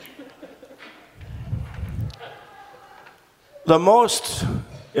The most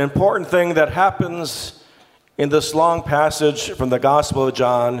important thing that happens in this long passage from the Gospel of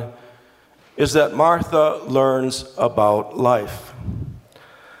John is that Martha learns about life.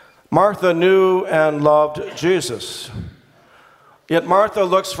 Martha knew and loved Jesus, yet Martha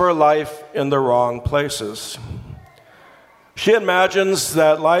looks for life in the wrong places. She imagines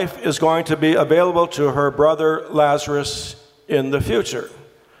that life is going to be available to her brother Lazarus in the future.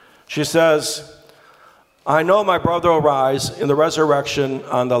 She says, "I know my brother will rise in the resurrection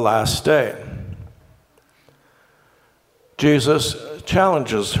on the last day." Jesus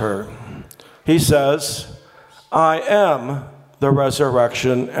challenges her. He says, "I am the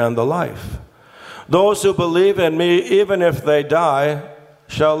resurrection and the life. Those who believe in me, even if they die,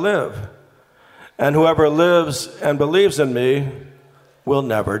 shall live. And whoever lives and believes in me will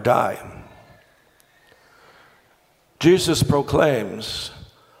never die." Jesus proclaims,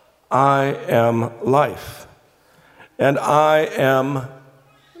 "I am life, and I am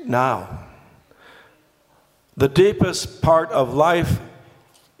now." The deepest part of life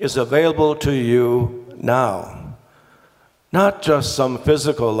is available to you now. Not just some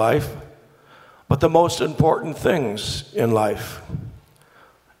physical life, but the most important things in life.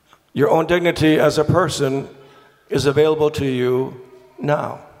 Your own dignity as a person is available to you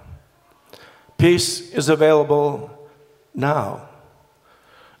now. Peace is available now.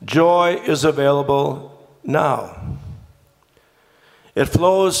 Joy is available now. It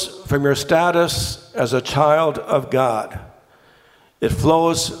flows from your status as a child of God. It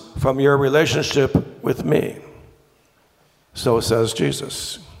flows from your relationship with me. So says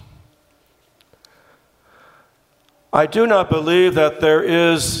Jesus. I do not believe that there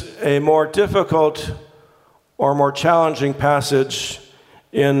is a more difficult or more challenging passage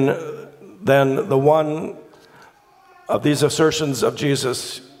than the one of these assertions of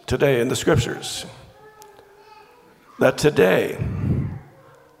Jesus today in the Scriptures. That today,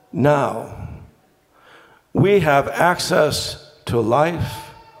 now, we have access to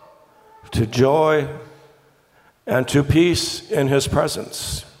life, to joy, and to peace in His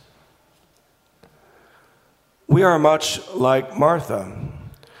presence. We are much like Martha.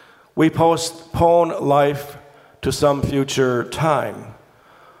 We postpone life to some future time,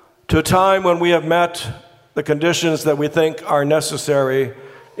 to a time when we have met the conditions that we think are necessary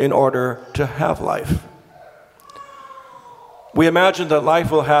in order to have life. We imagine that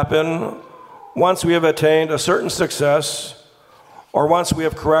life will happen once we have attained a certain success or once we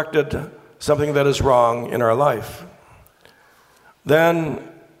have corrected something that is wrong in our life. Then,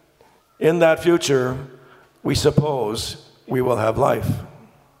 in that future, we suppose we will have life.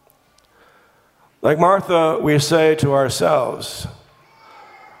 Like Martha, we say to ourselves,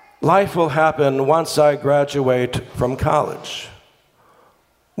 life will happen once I graduate from college,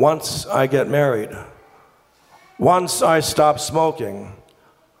 once I get married, once I stop smoking,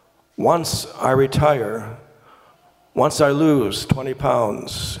 once I retire, once I lose 20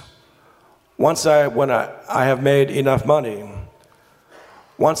 pounds, when I have made enough money,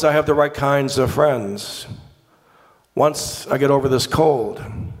 once I have the right kinds of friends, once I get over this cold,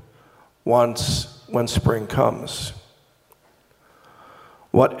 once when spring comes.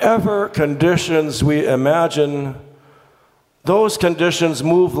 Whatever conditions we imagine, those conditions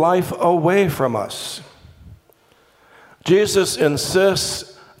move life away from us. Jesus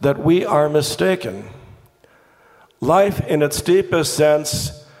insists that we are mistaken. Life in its deepest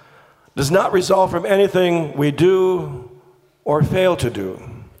sense does not result from anything we do or fail to do.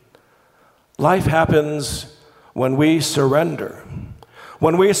 Life happens when we surrender.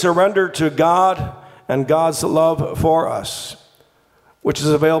 When we surrender to God and God's love for us, which is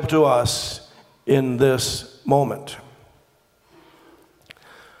available to us in this moment.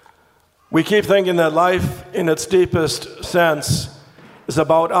 We keep thinking that life in its deepest sense is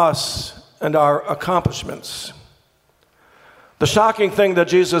about us and our accomplishments. The shocking thing that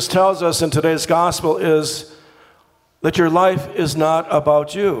Jesus tells us in today's gospel is that your life is not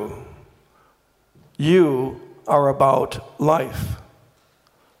about you. You are about life.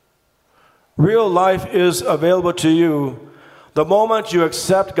 Real life is available to you the moment you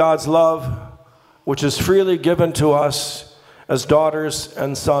accept God's love, which is freely given to us as daughters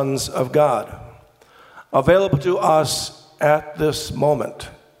and sons of God, available to us at this moment.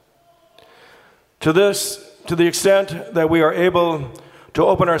 To the extent that we are able to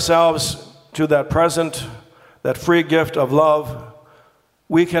open ourselves to that present, that free gift of love,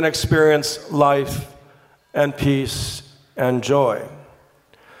 we can experience life and peace and joy.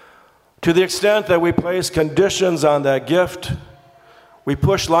 To the extent that we place conditions on that gift, we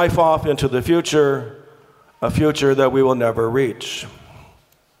push life off into the future, a future that we will never reach.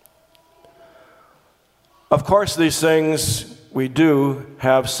 Of course, these things we do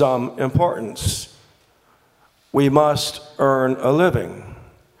have some importance. We must earn a living.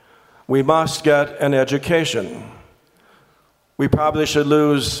 We must get an education. We probably should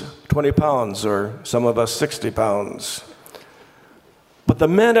lose 20 pounds, or some of us 60 pounds. But the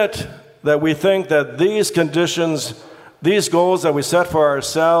minute that we think that these conditions, these goals that we set for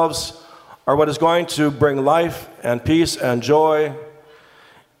ourselves are what is going to bring life and peace and joy,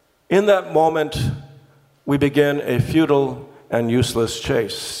 in that moment, we begin a futile and useless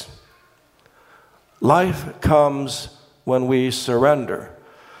chase. Life comes when we surrender,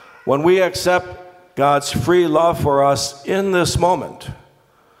 when we accept God's free love for us in this moment,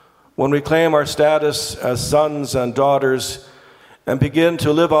 when we claim our status as sons and daughters and begin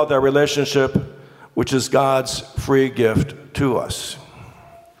to live out that relationship, which is God's free gift to us.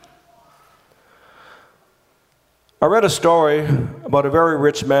 I read a story about a very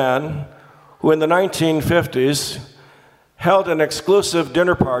rich man who in the 1950s held an exclusive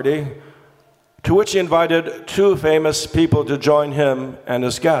dinner party to which he invited two famous people to join him and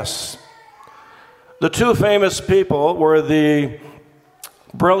his guests. The two famous people were the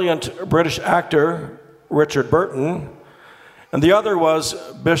brilliant British actor Richard Burton, and the other was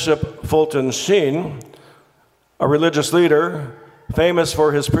Bishop Fulton Sheen, a religious leader famous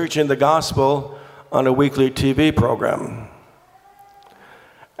for his preaching the gospel on a weekly TV program.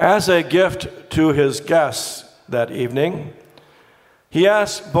 As a gift to his guests that evening, he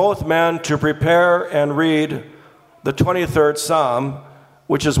asked both men to prepare and read the 23rd Psalm,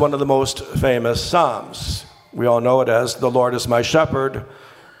 which is one of the most famous Psalms. We all know it as, "The Lord is my shepherd,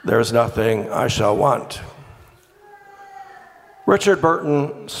 there is nothing I shall want." Richard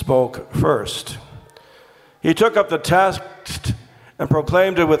Burton spoke first. He took up the text and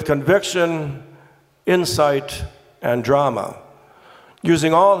proclaimed it with conviction, insight, and drama,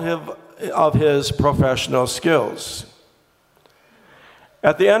 using all of his professional skills.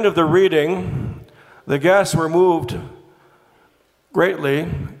 At the end of the reading, the guests were moved greatly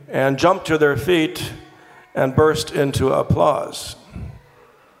and jumped to their feet and burst into applause.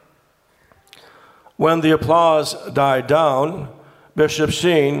 When the applause died down, Bishop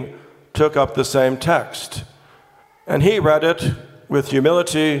Sheen took up the same text, and he read it with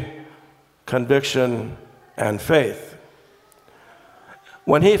humility, conviction, and faith.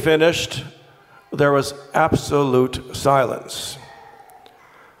 When he finished, there was absolute silence.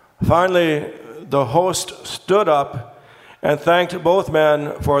 Finally, the host stood up and thanked both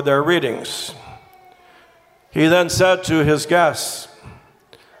men for their readings. He then said to his guests,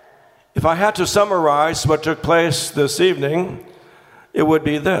 "If I had to summarize what took place this evening, it would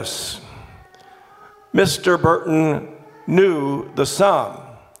be this. Mr. Burton knew the psalm,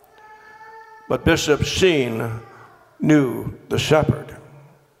 but Bishop Sheen knew the shepherd."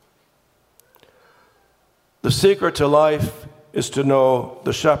 The secret to life is to know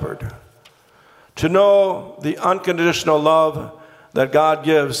the shepherd, to know the unconditional love that God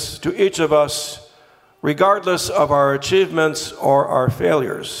gives to each of us, regardless of our achievements or our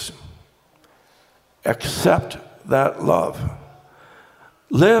failures. Accept that love.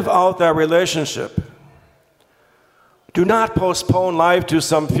 Live out that relationship. Do not postpone life to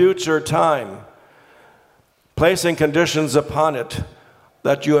some future time, placing conditions upon it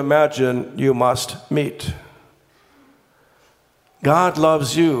that you imagine you must meet. God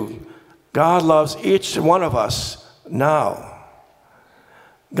loves you. God loves each one of us now.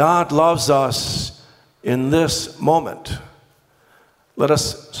 God loves us in this moment. Let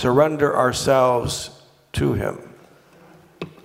us surrender ourselves to Him.